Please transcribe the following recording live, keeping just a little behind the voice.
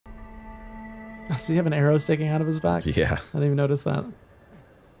Does he have an arrow sticking out of his back? Yeah. I didn't even notice that.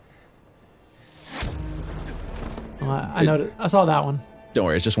 I saw that one. Don't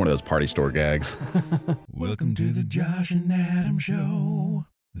worry, it's just one of those party store gags. Welcome to the Josh and Adam Show.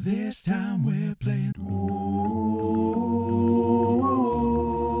 This time we're playing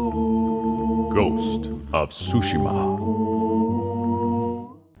Ghost of Tsushima.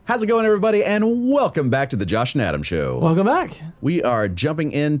 How's it going, everybody? And welcome back to the Josh and Adam Show. Welcome back. We are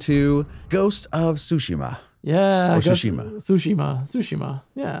jumping into Ghost of Tsushima. Yeah. Or Tsushima. Tsushima.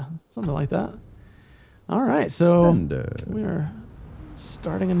 Yeah, something like that. All right, so we're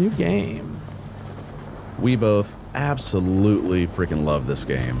starting a new game. We both absolutely freaking love this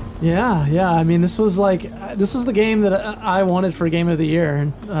game. Yeah. I mean, this was the game that I wanted for Game of the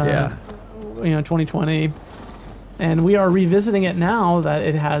Year. Yeah. 2020. And we are revisiting it now that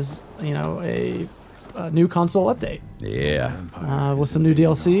it has, a new console update. Yeah. With some new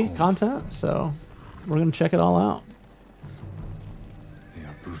DLC content. So we're going to check it all out. They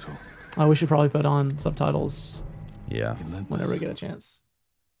are brutal. We should probably put on subtitles. Yeah. Whenever we get a chance.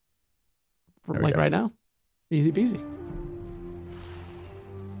 Like right now. Easy peasy.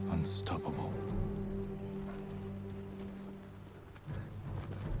 Unstoppable.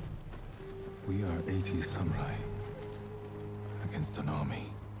 We are 80 samurai against an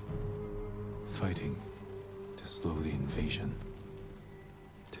army, fighting to slow the invasion.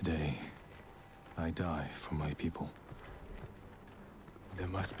 Today, I die for my people. There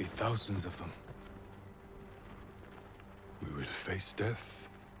must be thousands of them. We will face death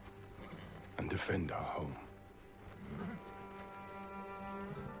and defend our home.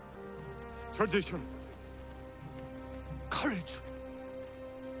 Tradition, courage,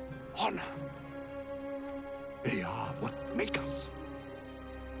 honor. They are what make us.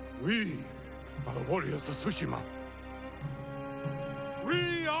 We are the warriors of Tsushima.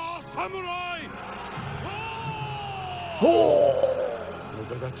 We are samurai!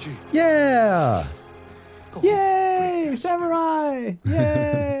 Nodadachi. Yeah. Yay! Samurai!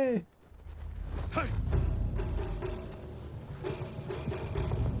 Yay! Hey!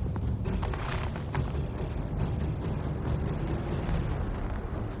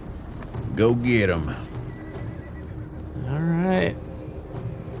 Go get him. All right.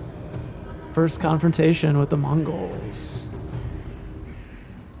 First confrontation with the Mongols.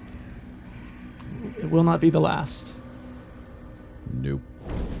 It will not be the last. Nope.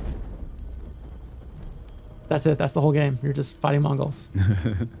 That's it. That's the whole game. You're just fighting Mongols.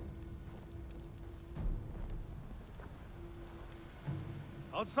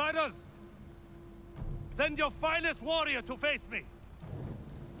 Outsiders! Send your finest warrior to face me!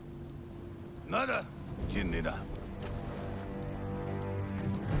 Nada, Jinnida.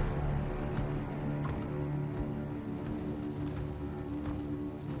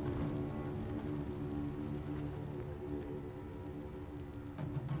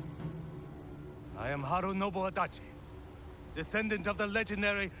 I am Harunobu Adachi, descendant of the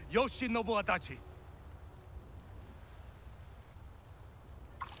legendary Yoshinobu Adachi.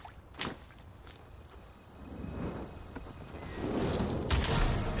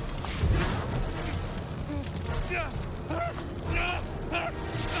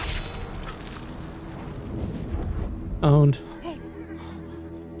 Owned.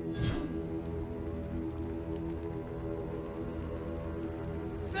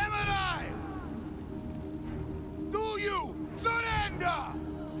 Samurai! Do you surrender?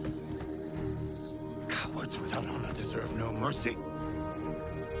 Cowards without honor deserve no mercy.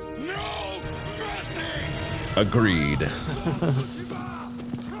 No mercy! Agreed.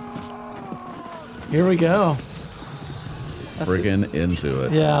 Here we go. Friggin' into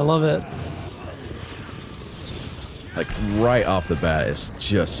it. Yeah, I love it. Like right off the bat, it's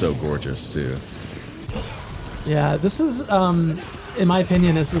just so gorgeous too. Yeah, this is, in my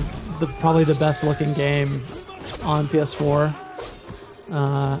opinion, this is probably the best looking game on PS4.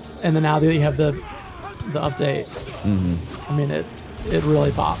 And then now that you have the update, I mean, it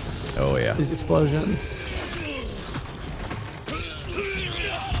really pops. Oh yeah. These explosions.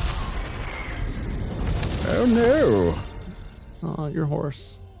 Oh no. Oh, your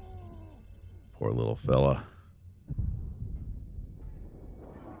horse. Poor little fella.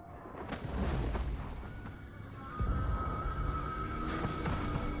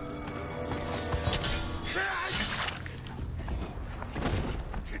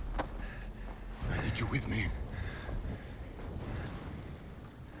 I need you with me.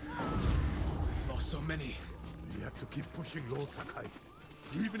 We've lost so many. We have to keep pushing Lord Sakai,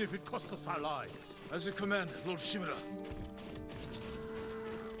 even if it costs us our lives. As you command, Lord Shimura.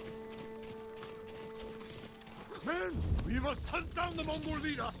 Men, we must hunt down the Mongol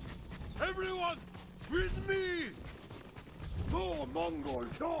leader. Everyone, with me! No Mongol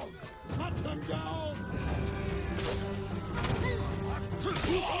dog! Cut them down!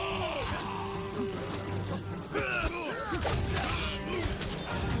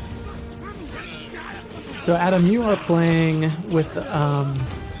 So Adam, you are playing with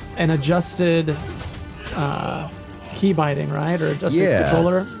an adjusted key binding, right? Or adjusted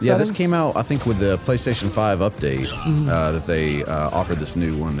controller Yeah, this settings? came out, I think, with the PlayStation 5 update that they offered this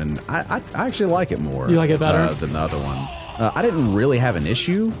new one, and I actually like it more. You like it better? Than the other one. I didn't really have an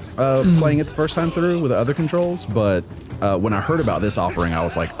issue playing it the first time through with the other controls, but when I heard about this offering, I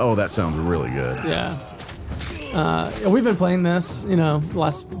was like, oh, that sounds really good. Yeah. We've been playing this, the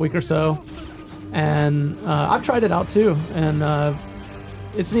last week or so, and I've tried it out too, and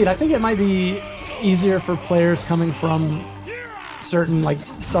it's neat. I think it might be easier for players coming from certain like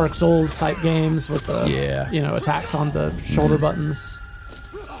Dark Souls type games with the attacks on the shoulder buttons.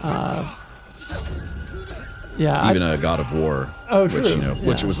 Even a God of War,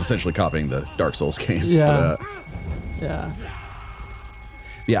 which was essentially copying the Dark Souls games. Yeah.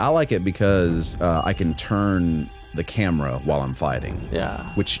 Yeah, I like it because I can turn the camera while I'm fighting.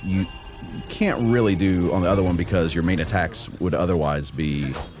 Yeah. Which you can't really do on the other one because your main attacks would otherwise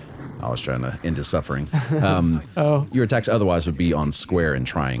be... I was trying to end his suffering. Your attacks otherwise would be on square and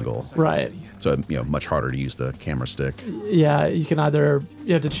triangle. Right. So, much harder to use the camera stick. Yeah, you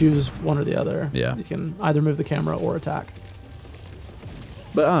have to choose one or the other. Yeah. You can either move the camera or attack.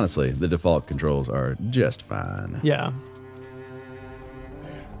 But honestly, the default controls are just fine. Yeah.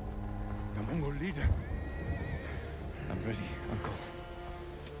 The Mongol leader. I'm ready, Uncle.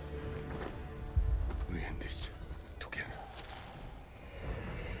 We end this together.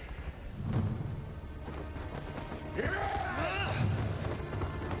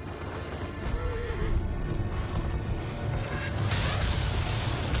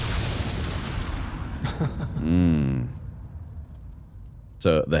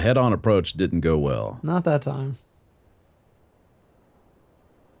 So the head-on approach didn't go well. Not that time.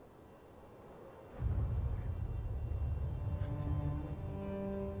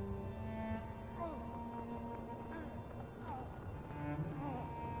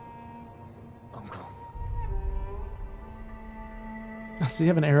 Uncle. Does he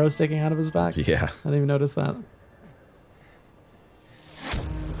have an arrow sticking out of his back? Yeah. I didn't even notice that.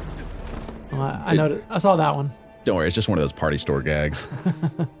 Oh, I saw that one. Don't worry, it's just one of those party store gags.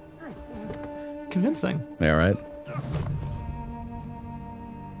 Convincing. Yeah, right?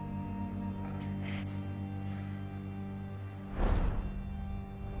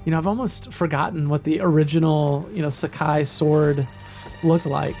 I've almost forgotten what the original, Sakai sword looked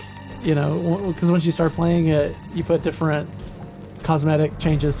like. Because once you start playing it, you put different cosmetic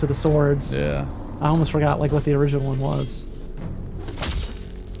changes to the swords. Yeah. I almost forgot what the original one was.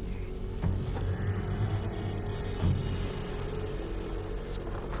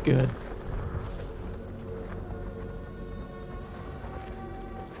 It's good.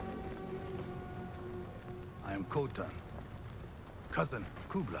 I am Khotan, cousin of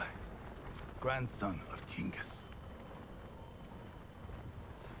Kublai, grandson of Genghis.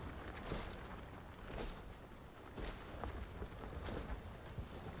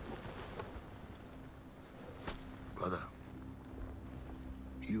 Brother,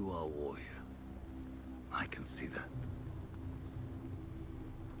 you are a warrior. I can see that.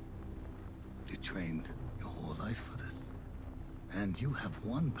 You trained your whole life for this. And you have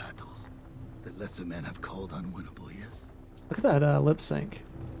won battles that lesser men have called unwinnable, yes? Look at that lip sync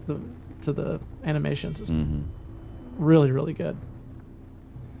to the animations. It's really, really good.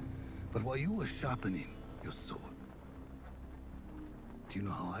 But while you were sharpening your sword, do you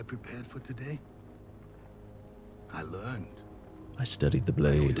know how I prepared for today? I learned. I studied the I know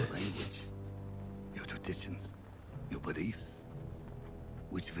blade. your language, your traditions, your beliefs,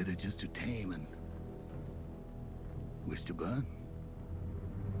 which villages to tame and which to burn.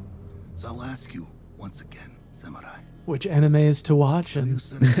 So I'll ask you once again, samurai. Which animes to watch Will you and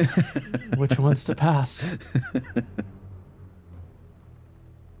send which ones to pass.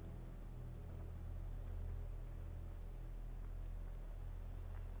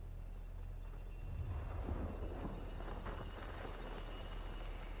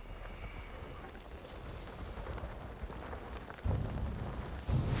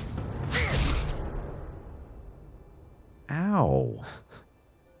 Ow.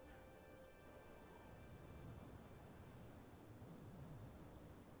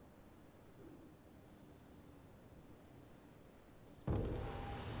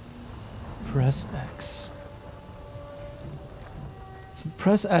 Press X.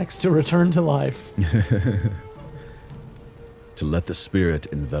 Press X to return to life. to let the spirit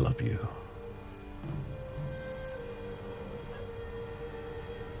envelop you.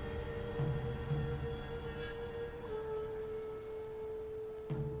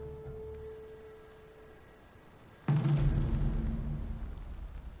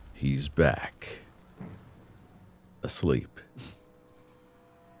 He's back. Asleep.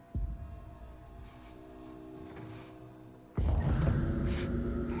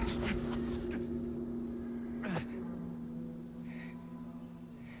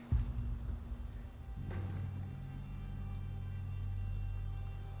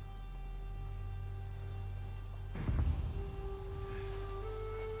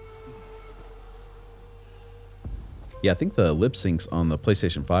 Yeah, I think the lip syncs on the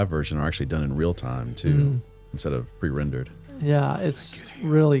PlayStation 5 version are actually done in real time too, instead of pre-rendered. Yeah, it's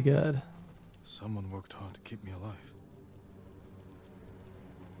really good. Someone worked hard to keep me alive.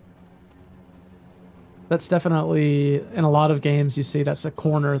 That's definitely, in a lot of games, you see that's a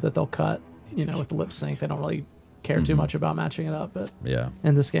corner that they'll cut, you know, with the lip sync. They don't really care too much about matching it up, but Yeah.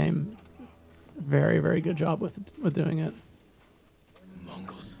 in this game, very, very good job with doing it.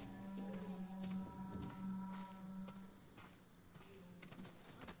 Mongols.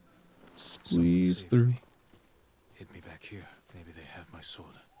 Squeeze through. Hit me back here. Maybe they have my sword.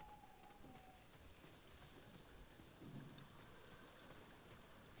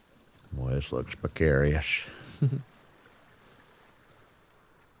 Boy, this looks precarious.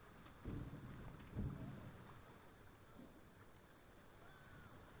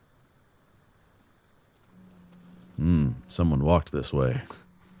 Someone walked this way.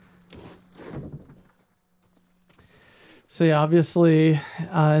 So yeah, obviously,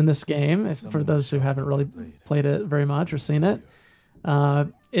 in this game, for those who haven't really played it very much or seen it,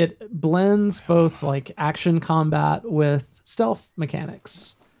 it blends both like action combat with stealth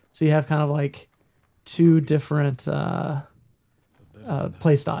mechanics. So you have kind of like two different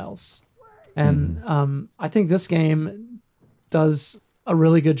play styles, and I think this game does a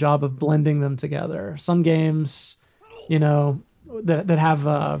really good job of blending them together. Some games, you know, that have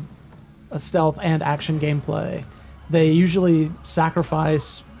a stealth and action gameplay, they usually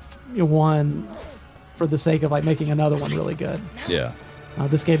sacrifice one for the sake of like making another one really good. Yeah.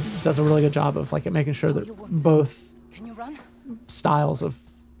 This game does a really good job of like making sure that both styles of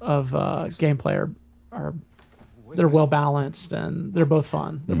gameplay are they're well balanced and they're both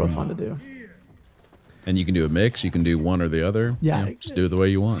fun. They're both fun to do. And you can do a mix. You can do one or the other. Yeah. You know, just do it the way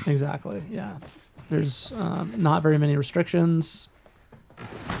you want. Exactly. Yeah. There's not very many restrictions,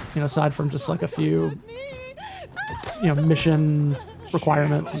 you know, aside from just like a few, you know, mission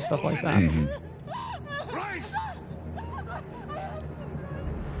requirements and stuff like that.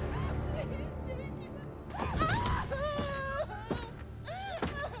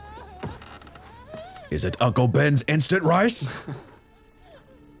 Is it Uncle Ben's instant rice?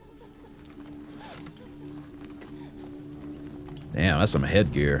 Damn, that's some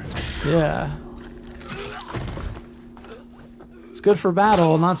headgear. Yeah. It's good for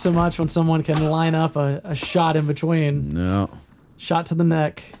battle, not so much when someone can line up a shot in between. No. Shot to the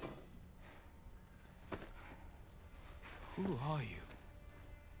neck. Who are you?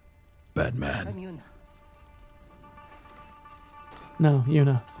 Batman. I'm Yuna. No,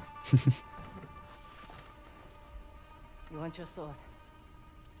 Yuna. You want your sword?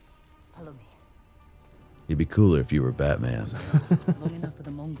 Follow me. It'd be cooler if you were Batman. Long enough for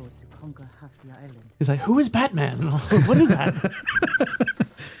the Mongols to conquer half the island. He's like, who is Batman? What is that?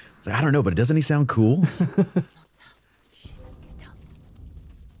 I don't know, but doesn't he sound cool? Get down.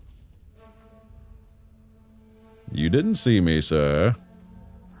 You didn't see me, sir.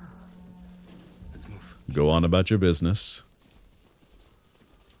 Let's move. Go on about your business.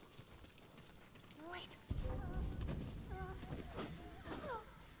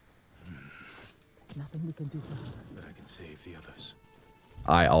 There's nothing we can do for her. But I can save the others.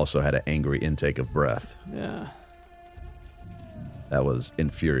 I also had an angry intake of breath. Yeah. That was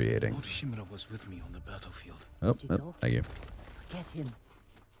infuriating. Lord Shimura was with me on the battlefield. Oh, thank you. Forget him.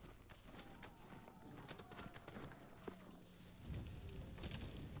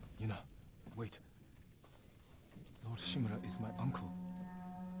 Yuna, wait. Lord Shimura is my uncle.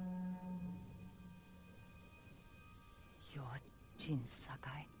 You're Jin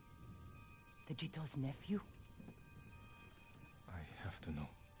Sakai, the Jito's nephew? I have to know.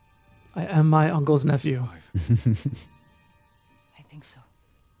 I am my uncle's nephew. Survive. I think so.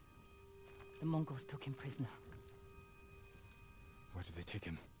 The Mongols took him prisoner. Where did they take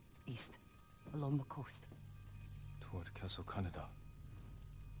him? East, along the coast. Toward Castle Canada.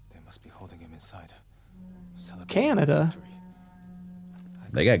 They must be holding him inside. Celebrating Canada? victory.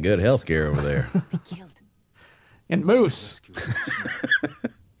 They got good health care over there. Be killed. And moose. Rescue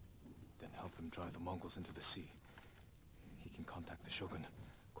Tsushima, then help him drive the Mongols into the sea. He can contact the Shogun,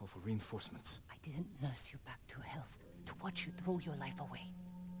 call for reinforcements. I didn't nurse you back to health to watch you throw your life away.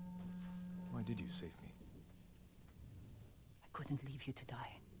 Why did you save me? I couldn't leave you to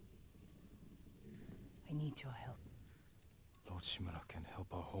die. I need your help. Lord Shimura can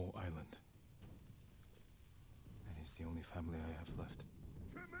help our whole island. And he's the only family I have left.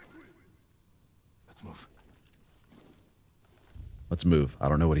 Let's move. Let's move. I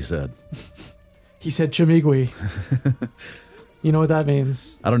don't know what he said. He said Chimigui. You know what that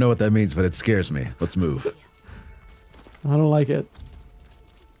means. I don't know what that means, but it scares me. Let's move. I don't like it.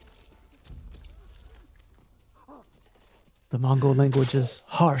 The Mongol language is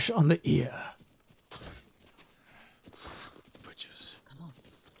harsh on the ear. Butchers. Come on.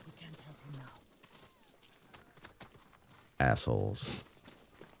 We can't help him now. Assholes.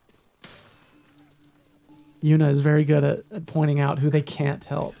 Yuna is very good at pointing out who they can't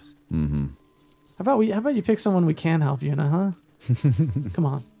help. Mm-hmm. How about you pick someone we can help, Yuna, huh? Come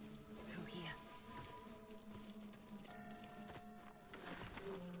on. Through here.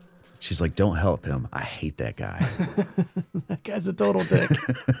 She's like, don't help him. I hate that guy. That guy's a total dick.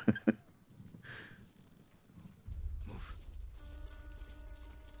 Move.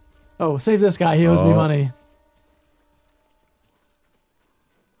 Oh, save this guy. He owes me money.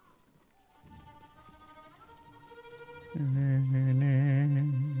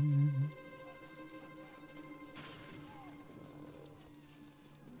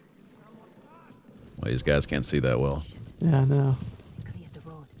 Well, these guys can't see that well. Yeah, no. Clear the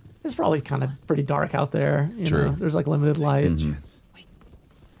road. It's probably kind of pretty dark out there. You True. know, there's like limited light. Wait.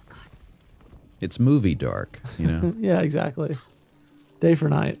 God. It's movie dark, you know? Yeah, exactly. Day for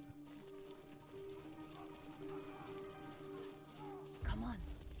night. Come on.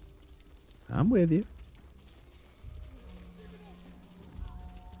 I'm with you.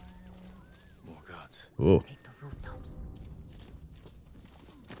 More guards. Oh, Take the rooftops.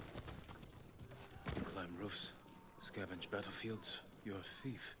 Climb roofs. Scavenge battlefields. You're a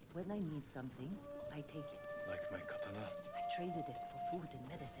thief. When I need something, I take it. Like my katana. I traded it for food and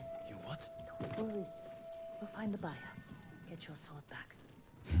medicine. You what? Don't worry. We'll find the buyer. Get your sword back.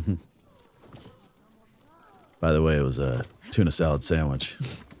 by the way, it was a tuna salad sandwich.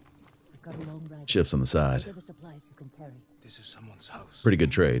 We've got a long ride. Chips on the side. Whatever supplies you can carry. This is someone's house. Pretty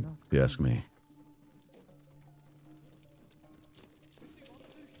good trade, if you ask me.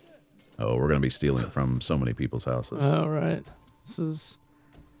 Oh, we're going to be stealing from so many people's houses. All right. This is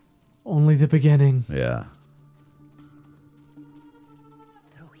only the beginning. Yeah.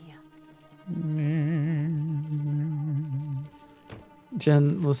 Through here.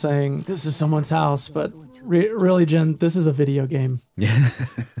 Jen was saying, this is someone's house, but really, Jen, this is a video game. Yeah.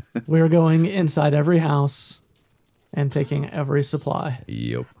 We're going inside every house and taking every supply.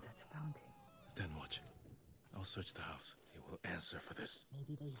 Yep. That's found him. Stand watch. I'll search the house. He will answer for this.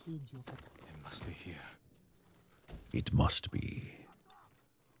 Maybe they hid you, but It must be here. It must be.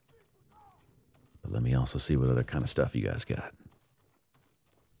 But let me also see what other kind of stuff you guys got.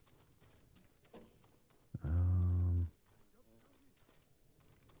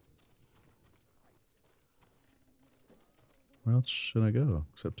 Where else should I go?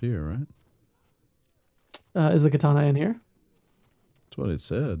 Except here, right? Is the katana in here? That's what it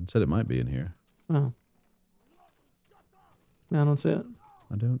said. It said it might be in here. Oh. No, I don't see it.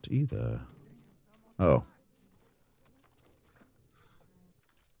 I don't either. Oh.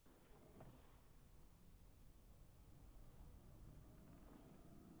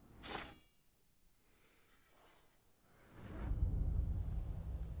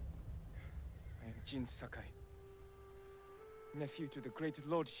 I am Jin Sakai, nephew to the great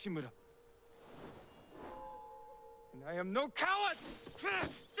Lord Shimura. And I am no coward!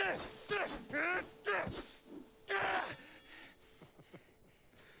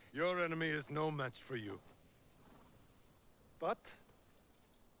 Your enemy is no match for you. But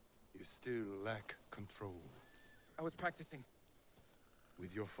You still lack control. I was practicing.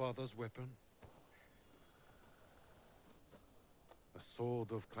 With your father's weapon? The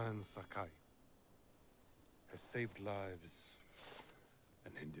sword of Clan Sakai has saved lives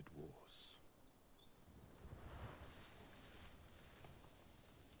and ended wars.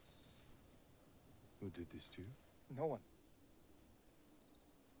 Who did this to you? No one.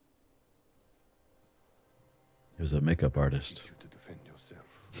 He was a makeup Teach artist. you to defend yourself.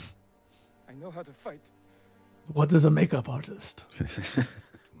 I know how to fight. What is a makeup artist? To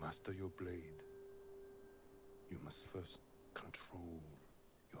master your blade, you must first control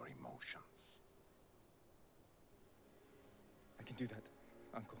your emotions. I can do that,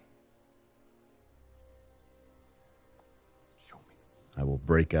 Uncle. I will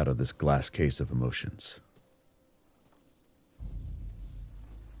break out of this glass case of emotions.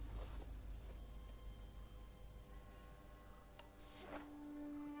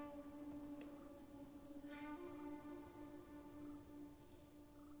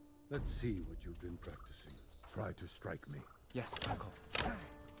 Let's see what you've been practicing. Try to strike me. Yes, Uncle.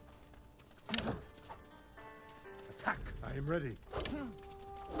 Attack! I am ready.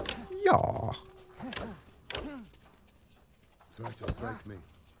 Yeah. Try to strike me.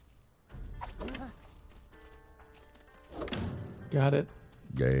 Got it.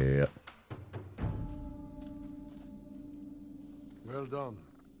 Yeah. Well done.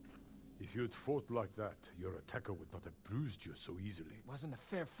 If you'd fought like that, your attacker would not have bruised you so easily. It wasn't a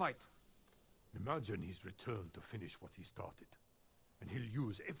fair fight. Imagine he's returned to finish what he started. And he'll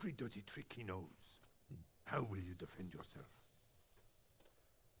use every dirty trick he knows. How will you defend yourself?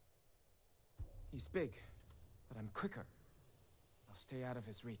 He's big, but I'm quicker. I'll stay out of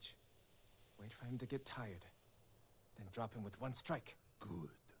his reach. Wait for him to get tired. Then drop him with one strike. Good.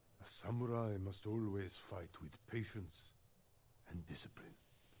 A samurai must always fight with patience and discipline.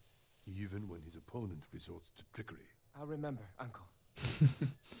 Even when his opponent resorts to trickery. I'll remember, Uncle.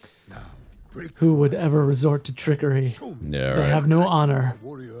 Now, break. Who would ever resort to trickery? Show me. Yeah, They right. have no honor. A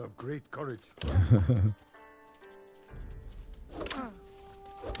warrior of great courage.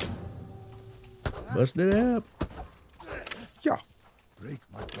 Bust it up. Yeah. Break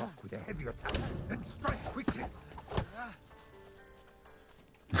my block with a heavy attack, then strike quickly.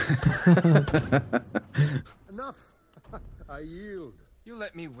 Enough. I yield. You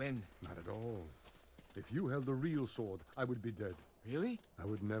let me win. Not at all. If you held a real sword, I would be dead. Really? I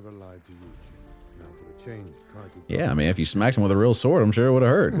would never lie to you, Jin. Now for a change, try to... Yeah, I mean, if you smacked him with a real sword, I'm sure it would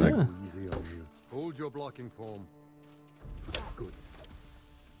have hurt. Like, Easy on you. Hold your blocking form. Good.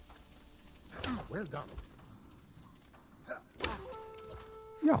 Well done.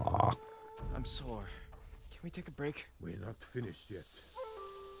 yeah. I'm sore. Can we take a break? We're not finished yet.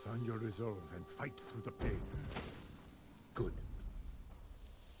 Find your resolve and fight through the pain. Good.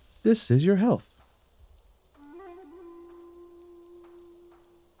 This is your health.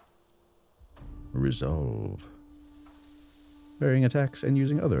 Resolve. Varying attacks and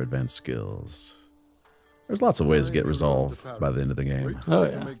using other advanced skills. There's lots of ways to get resolve by the end of the game. Wait for Oh,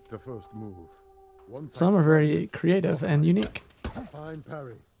 me to yeah. make the first move. Once Some I are very creative and unique. fine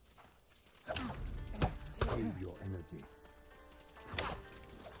parry. Save your energy.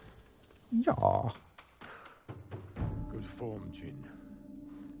 Yeah. Good form, Jin.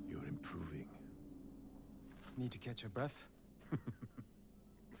 You're improving. Need to catch your breath?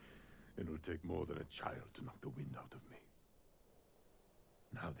 It'll take more than a child to knock the wind out of me.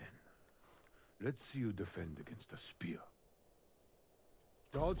 Now then, let's see you defend against a spear.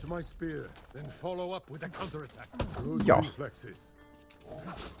 Dodge my spear, then follow up with a counterattack. Good Yeah. reflexes.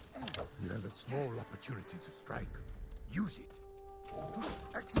 You have a small opportunity to strike. Use it.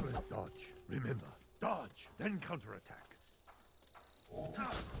 Excellent dodge. Remember, dodge, then counterattack.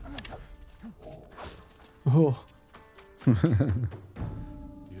 Oh,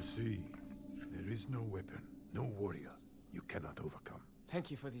 You see, there is no weapon, no warrior you cannot overcome. Thank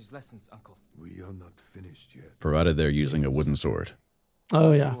you for these lessons, Uncle. We are not finished yet. Provided they're using a wooden sword.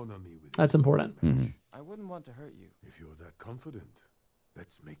 oh yeah. Honor me with That's this important. I wouldn't want to hurt you. If you're that confident,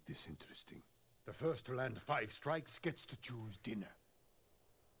 let's make this interesting. The first to land 5 strikes gets to choose dinner.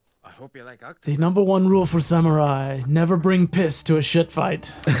 I hope you like octopus. The number one rule for samurai: never bring piss to a shit fight.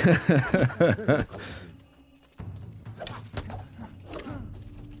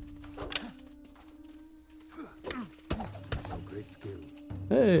 Some great skill.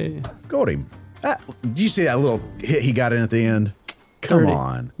 Hey, Got him. Ah, did you see that little hit he got in at the end? Come Dirty.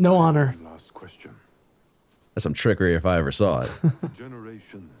 on. no honor. Last question. That's some trickery if I ever saw it. For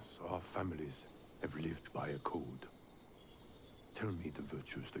generations, our families have lived by a code. Tell me the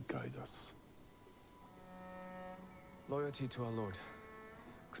virtues that guide us. Loyalty to our Lord.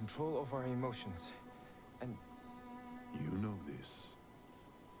 Control over our emotions. And You know this.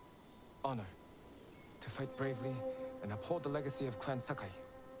 honor. To fight bravely and uphold the legacy of Clan Sakai.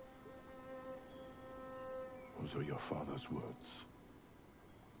 Those are your father's words.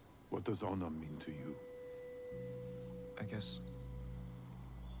 What does honor mean to you? I guess...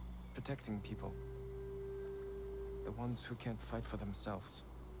 protecting people. The ones who can't fight for themselves.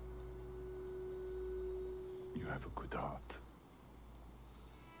 You have a good heart.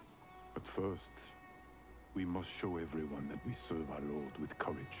 But first, we must show everyone that we serve our Lord with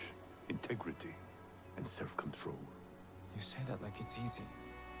courage, integrity, and self-control. You say that like it's easy.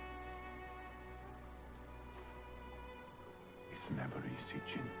 It's never easy,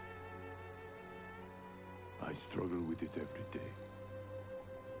 Jin. I struggle with it every day.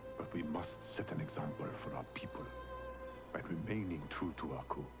 But we must set an example for our people by remaining true to our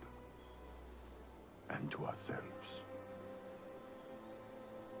code and to ourselves.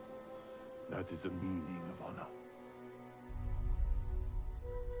 That is the meaning of honor.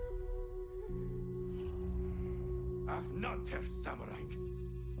 Afnater Samurai.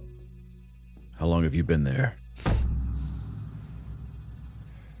 How long have you been there?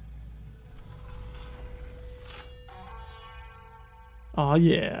 Oh,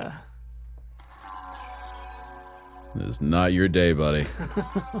 yeah. This is not your day, buddy.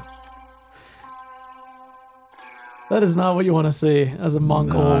 That is not what you want to see as a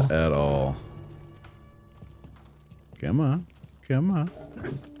Mongol. Not at all. Come on. Come on.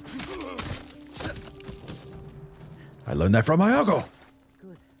 I learned that from my uncle.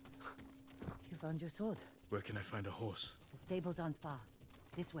 Good. You found your sword. Where can I find a horse? The stables aren't far.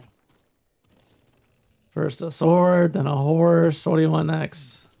 This way. First a sword, then a horse. What do you want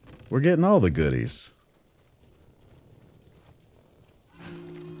next? We're getting all the goodies.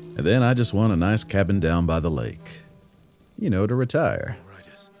 And then I just want a nice cabin down by the lake. You know, to retire.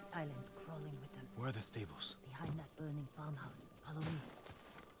 Riders. Islands crawling with them. Where are the stables? Behind that burning farmhouse. Follow me.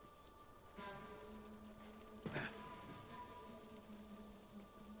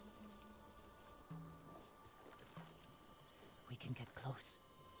 We can get close,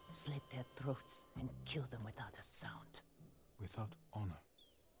 slit their throats, and kill them without a sound. Without honor.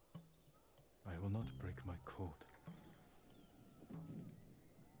 I will not break my code.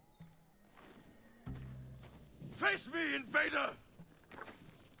 Face me, invader!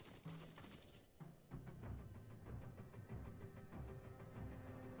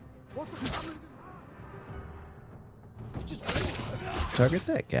 Target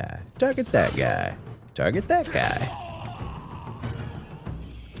that guy. Target that guy. Target that guy.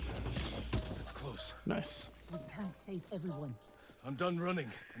 That's close. Nice. We can't save everyone. I'm done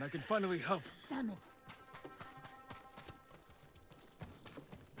running, and I can finally help. Damn it.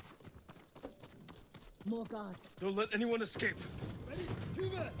 More guards. Don't let anyone escape.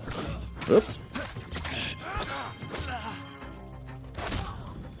 Oops.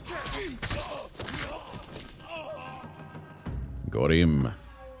 Got him.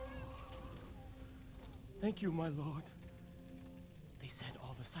 Thank you, my lord. They said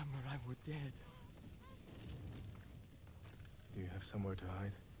all the samurai were dead. Do you have somewhere to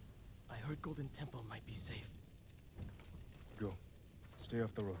hide? I heard Golden Temple might be safe. Go. Stay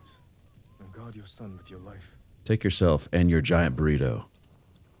off the roads. And guard your son with your life. Take yourself and your giant burrito.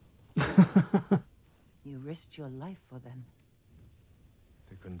 You risked your life for them.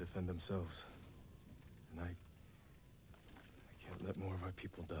 They couldn't defend themselves. And I can't let more of our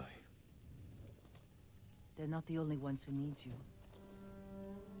people die. They're not the only ones who need you.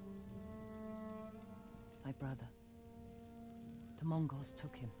 My brother. The Mongols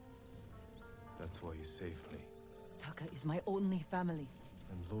took him. That's why you saved me. Taka is my only family.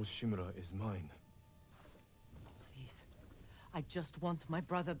 And Lord Shimura is mine. Please. I just want my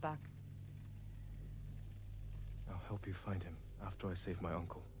brother back. I'll help you find him after I save my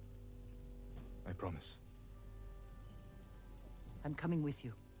uncle. I promise. I'm coming with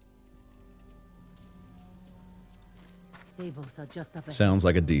you. Stables are just up ahead. Sounds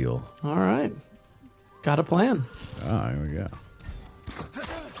like a deal. All right. Got a plan. Ah, here we go.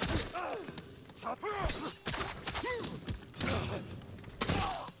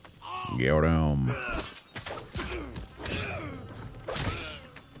 Get him.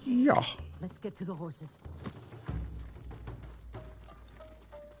 Yeah. Let's get to the horses.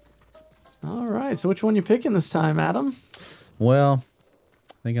 All right. So which one you picking this time, Adam? Well,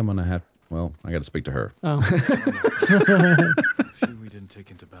 I think I'm gonna have. Well, I got to speak to her. Oh. Few we didn't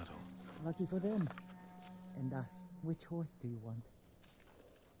take into battle. Lucky for them. And us. Which horse do you want?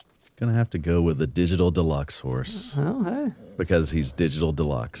 Gonna have to go with the digital deluxe horse Oh, hey. because he's digital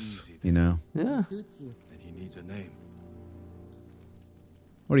deluxe. Easy, You know. Yeah. Suits you. And he needs a name.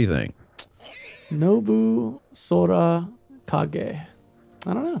 What do you think? Nobu Sora Kage.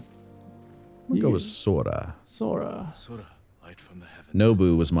 I don't know. We'll go with Sora. Sora. Sora, light from the heavens.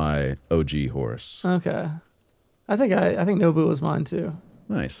 Nobu was my OG horse. Okay. I think Nobu was mine too.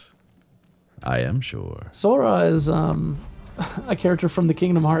 Nice. I am sure. Sora is a character from the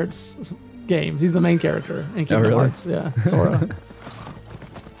Kingdom Hearts games. He's the main character in Kingdom really? Hearts. Yeah, Sora.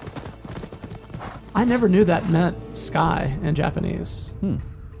 I never knew that meant sky in Japanese.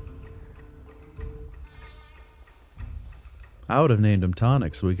 I would have named him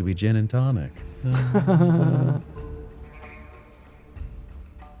Tonic so we could be gin and tonic.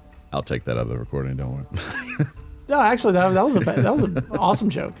 I'll take that out of the recording. Don't worry. No, actually, that was an awesome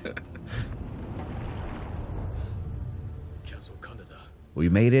joke. Castle Kaneda. We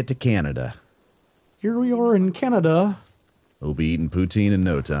made it to Canada. Here we are in Canada. We'll be eating poutine in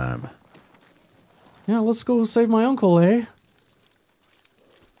no time. Yeah, let's go save my uncle, eh?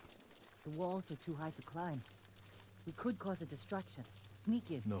 The walls are too high to climb. We could cause a distraction.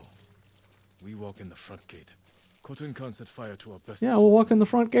 Sneak in. No. We walk in the front gate. Khotun Khan set fire to our best. Yeah, we'll walk in the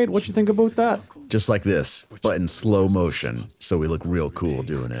front gate. What you think about that? Just like this, but in slow motion, so we look real cool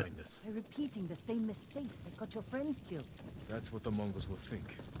doing it. By repeating the same mistakes that got your friends killed. That's what the Mongols will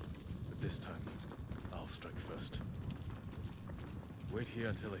think. But this time, I'll strike first. Wait here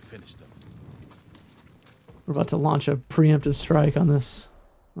until I finish them. We're about to launch a preemptive strike on this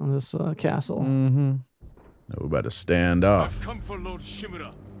castle. Mm-hmm. We're about to stand off. I've come for Lord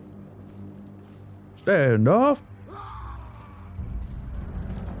Shimura. Stand off?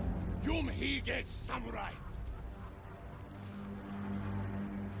 Yumhige samurai.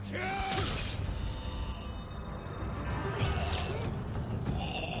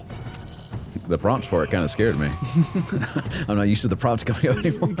 The prompts for it kind of scared me. I'm not used to the prompts coming up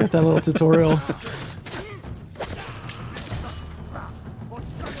anymore. Get that little tutorial.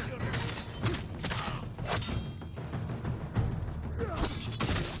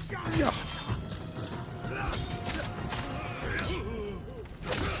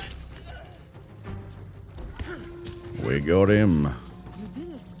 We got him. You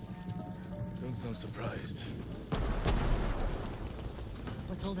did it. Don't sound surprised.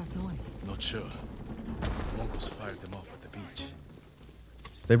 What's all that noise? Not sure. Mongols fired them off at the beach.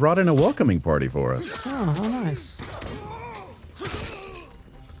 They brought in a welcoming party for us. Oh, how nice.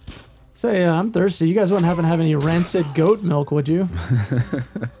 Say, I'm thirsty. You guys wouldn't happen to have any rancid goat milk, would you?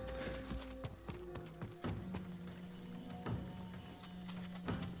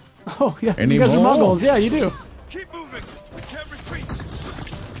 Oh, yeah. Any you guys are more? Mongols. Yeah, you do. Keep moving! We can't retreat!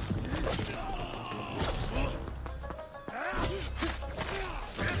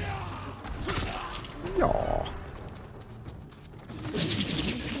 Yaw.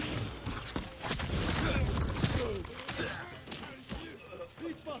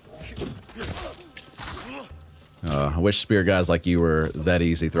 I wish spear guys like you were that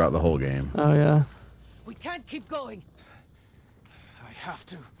easy throughout the whole game. Oh, yeah. We can't keep going. I have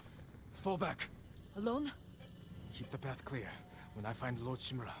to. Fall back. Alone? Keep the path clear. When I find Lord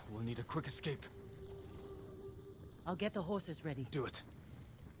Shimura, we'll need a quick escape. I'll get the horses ready. Do it.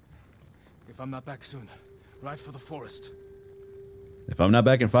 If I'm not back soon, ride for the forest. If I'm not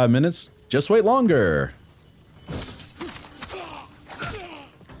back in 5 minutes, just wait longer.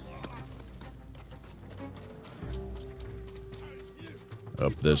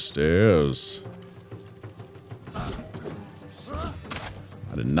 Up the stairs. I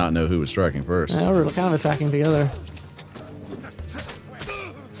did not know who was striking first. Yeah, we're kind of attacking together.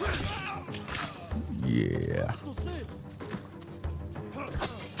 Yeah.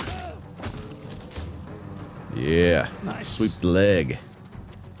 Yeah. Nice. Sweep the leg.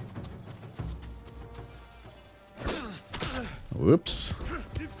 Whoops.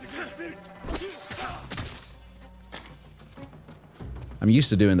 I'm used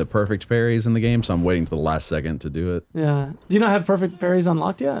to doing the perfect parries in the game, so I'm waiting to the last second to do it. Yeah. Do you not have perfect parries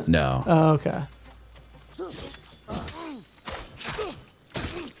unlocked yet? No. Oh, okay.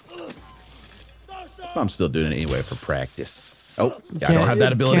 I'm still doing it anyway for practice. Oh, yeah, I don't have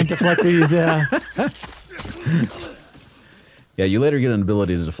that ability. Can't deflect these, yeah. Yeah, you later get an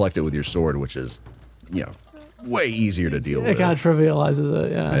ability to deflect it with your sword, which is, you know, way easier to deal It with. kind of trivializes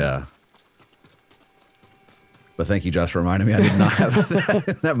it, yeah. Yeah. But thank you, Josh, for reminding me I did not have that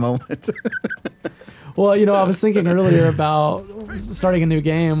in that moment. Well, you know, I was thinking earlier about starting a new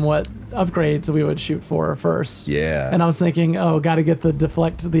game, what upgrades we would shoot for first. Yeah. And I was thinking, oh, got to get the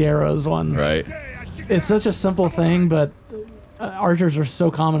deflect the arrows one. Right. It's such a simple thing, but archers are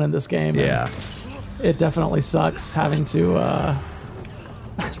so common in this game. Yeah. It definitely sucks having to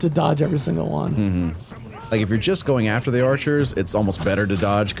to dodge every single one. Mm-hmm. Like if you're just going after the archers, it's almost better to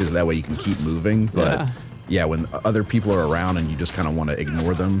dodge because that way you can keep moving. But yeah, when other people are around and you just kind of want to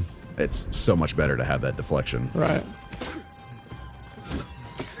ignore them, it's so much better to have that deflection. Right.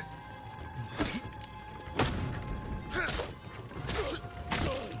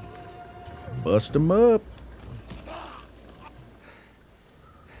 Bust them up.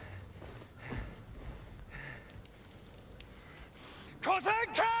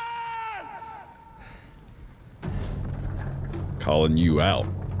 Calling you out.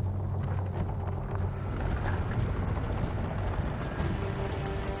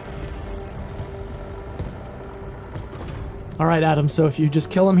 All right, Adam, so if you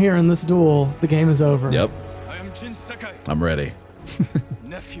just kill him here in this duel, the game is over. Yep. I am Jin Sakai, I'm ready.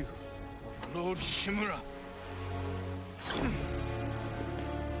 nephew of Lord Shimura.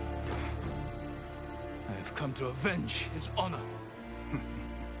 I've come to avenge his honor.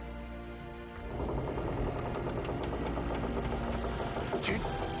 Jin,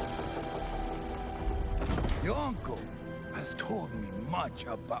 your uncle has told me much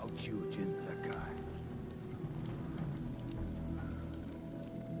about you, Jin Sakai.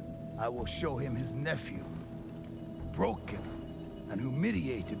 I will show him his nephew, broken and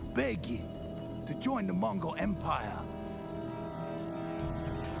humiliated, begging to join the Mongol Empire.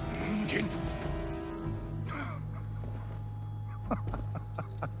 Jin.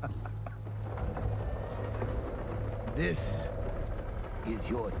 This is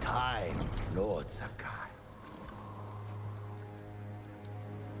your time, Lord Sakai.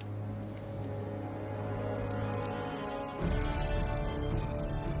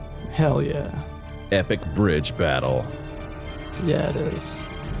 Hell yeah. Epic bridge battle. Yeah, it is.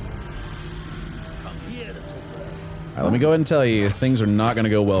 All right, let me go ahead and tell you, things are not going to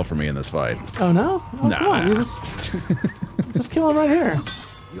go well for me in this fight. Oh no? Oh, Nah. come on, you just kill him right here.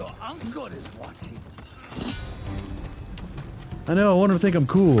 Your uncle is watching. I know, I want him to think I'm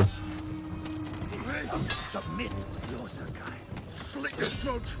cool. Submit, Lord Sakai. Slit your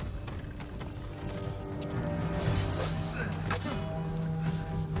throat.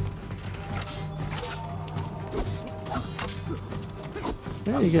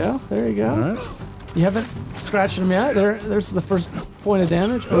 There you go. There you go. All right. You haven't scratched him yet. There's the first point of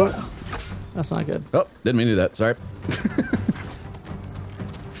damage. Oh, that's not good. Oh, didn't mean to do that. Sorry.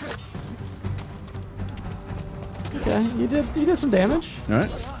 Okay, you did some damage. All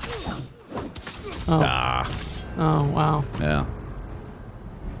right. Oh. Ah, Oh wow. yeah.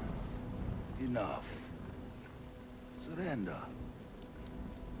 Enough. Surrender.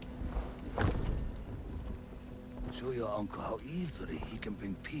 Show your uncle how easily he can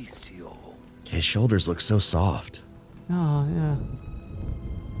bring peace to your home. His shoulders look so soft. Oh yeah.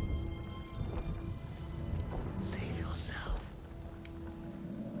 Save yourself.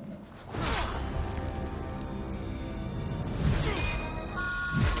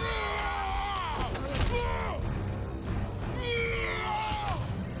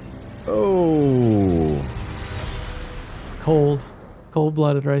 Oh.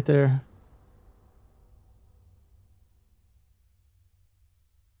 Cold-blooded right there.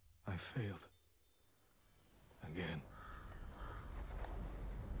 I failed. Again.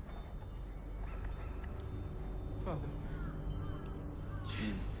 Father.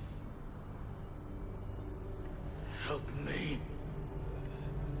 Jin. Help me.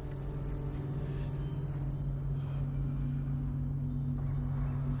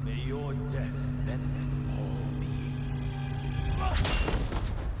 May your death benefit all beings.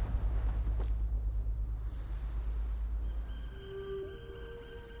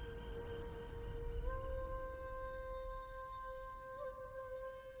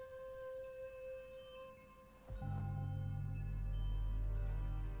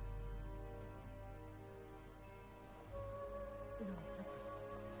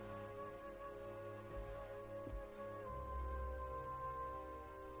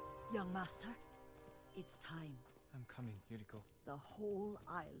 Young master, it's time. I'm coming, Yuriko. The whole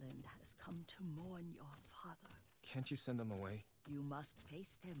island has come to mourn your father. Can't you send them away? You must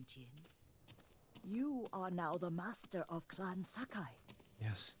face them, Jin. You are now the master of Clan Sakai.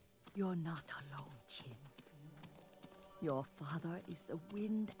 Yes. You're not alone, Jin. Your father is the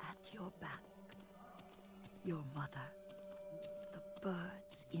wind at your back. Your mother, the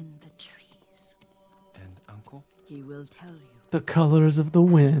birds in the trees. And Uncle? He will tell you. The colors of the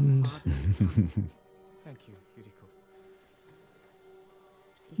wind. Thank you, Yuriko.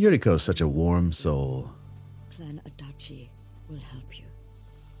 Yuriko's such a warm soul. Clan Adachi will help you.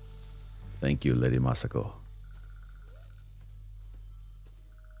 Thank you, Lady Masako.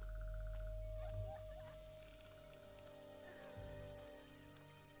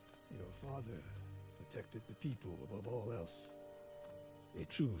 Your father protected the people above all else. A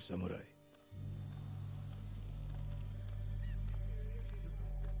true samurai.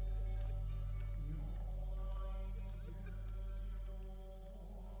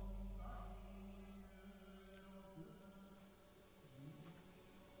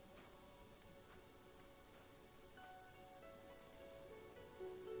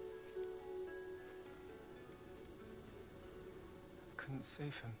 Couldn't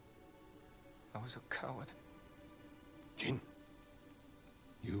save him. I was a coward. Jin,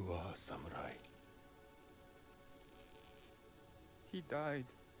 you are samurai. He died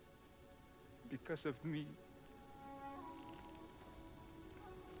because of me.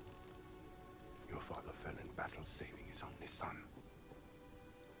 Your father fell in battle saving his only son.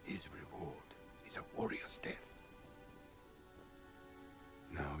 His reward is a warrior's death.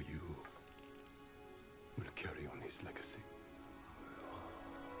 Now you will his legacy.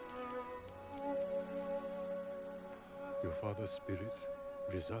 Your father's spirit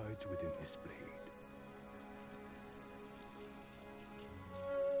resides within this blade.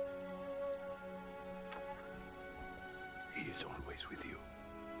 He is always with you.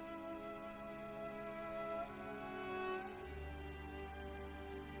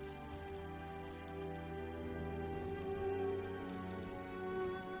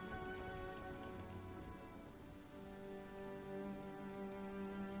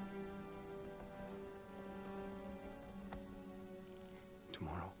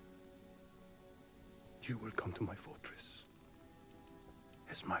 Tomorrow, you will come to my fortress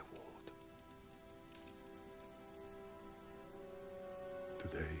as my ward.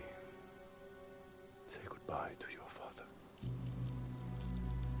 Today, say goodbye to your father.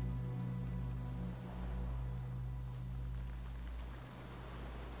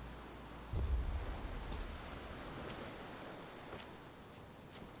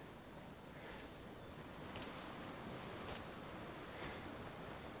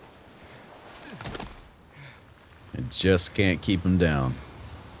 And just can't keep him down.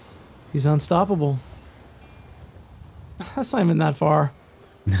 He's unstoppable. That's not even that far.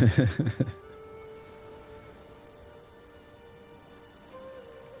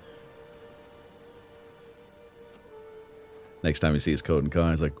 Next time he sees Code and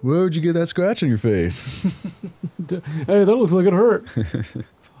Kai, he's like, "Where'd you get that scratch on your face?" Hey, that looks like it hurt. Father.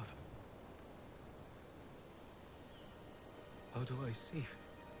 How do I save him?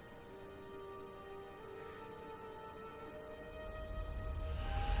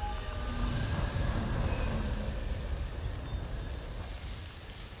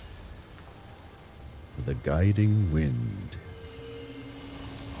 The guiding wind.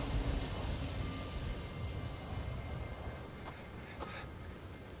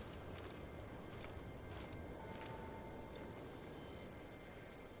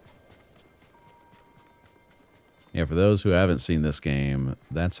 Yeah, for those who haven't seen this game,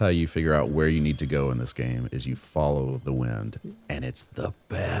 that's how you figure out where you need to go in this game, is you follow the wind. And it's the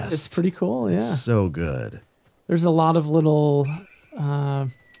best. It's pretty cool, yeah. It's so good. There's a lot of little,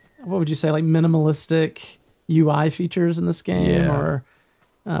 what would you say, like minimalistic UI features in this game, Yeah.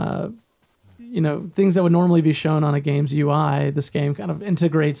 or, you know, things that would normally be shown on a game's UI. This game kind of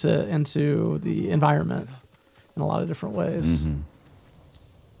integrates it into the environment in a lot of different ways. Mm-hmm.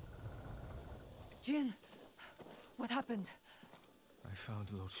 Jin, what happened? I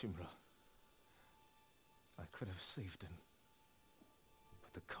found Lord Shimura. I could have saved him,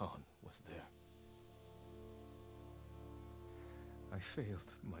 but the Khan was there. I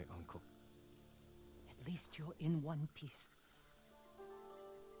failed my uncle. At least you're in one piece.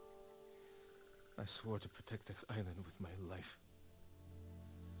 I swore to protect this island with my life.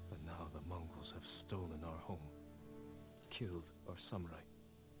 But now the Mongols have stolen our home, killed our samurai.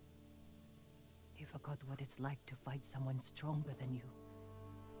 You forgot what it's like to fight someone stronger than you.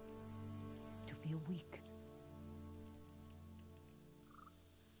 To feel weak.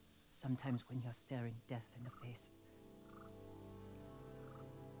 Sometimes when you're staring death in the face,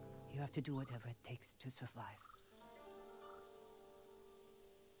 you have to do whatever it takes to survive.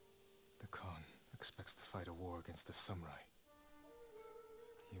 The Khan expects to fight a war against the samurai.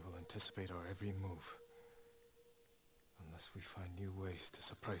 He will anticipate our every move, unless we find new ways to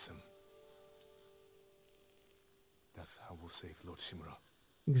surprise him. That's how we'll save Lord Shimura.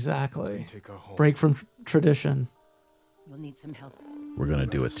 Exactly. We take our home. Break from tradition. You'll need some help. We're going to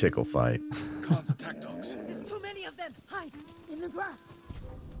do a tickle fight. Khan's attack dogs. There's too many of them! Hide! In the grass!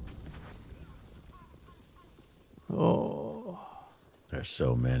 Oh. There's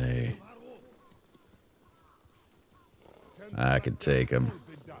so many. I could take them.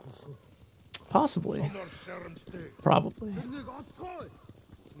 Possibly. Probably.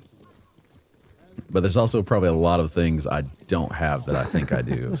 But there's also probably a lot of things I don't have that I think I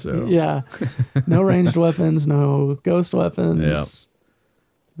do. So Yeah. No ranged weapons, no ghost weapons.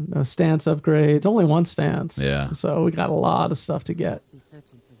 No stance upgrades. Only one stance. Yeah. So we got a lot of stuff to get. Be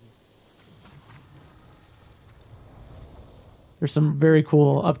searching for you. There's some very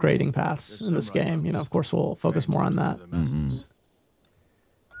cool upgrading paths in this game. You know, of course, we'll focus more on that. Mm-hmm.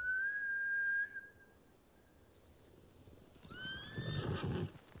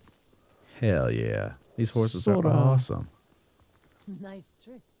 Hell yeah. These horses Sorta. are awesome. Nice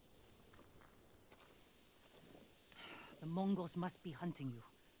trick. The Mongols must be hunting you.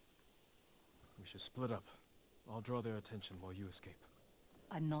 We should split up. I'll draw their attention while you escape.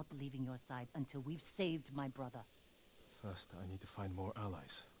 I'm not leaving your side until we've saved my brother. First, I need to find more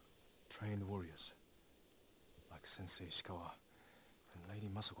allies. Trained warriors. Like Sensei Ishikawa and Lady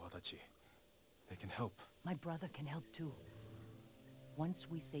Masuko Adachi. They can help. My brother can help too. Once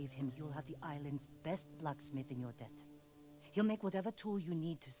we save him, you'll have the island's best blacksmith in your debt. He'll make whatever tool you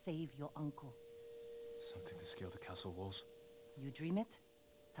need to save your uncle. Something to scale the castle walls? You dream it,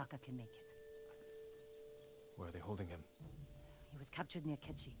 Taka can make it. Where are they holding him? He was captured near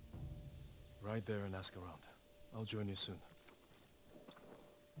Kechi. Ride there and ask around. I'll join you soon.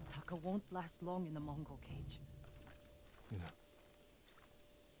 Taka won't last long in the Mongol cage. You know,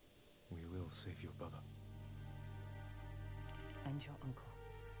 we will save your brother. And your uncle.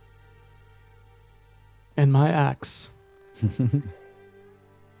 And my axe.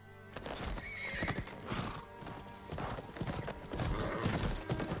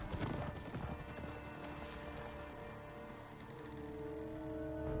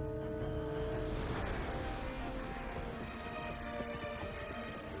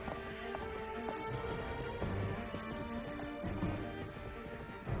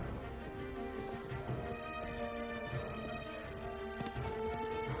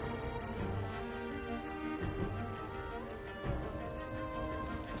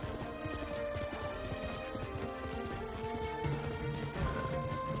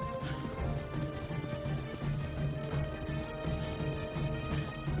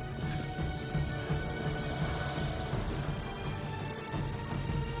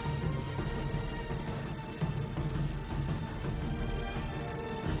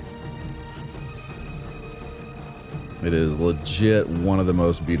 It is legit one of the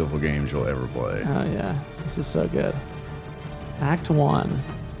most beautiful games you'll ever play. Oh, yeah. This is so good. Act 1.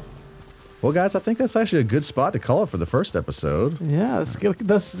 Well, guys, I think that's actually a good spot to call it for the first episode. Yeah,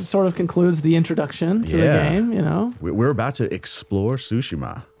 this sort of concludes the introduction to the game, you know. We're about to explore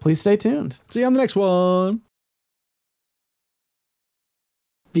Tsushima. Please stay tuned. See you on the next one.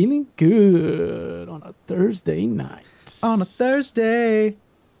 Feeling good on a Thursday night. On a Thursday.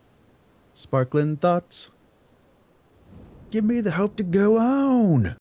 Sparkling thoughts. Give me the hope to go on.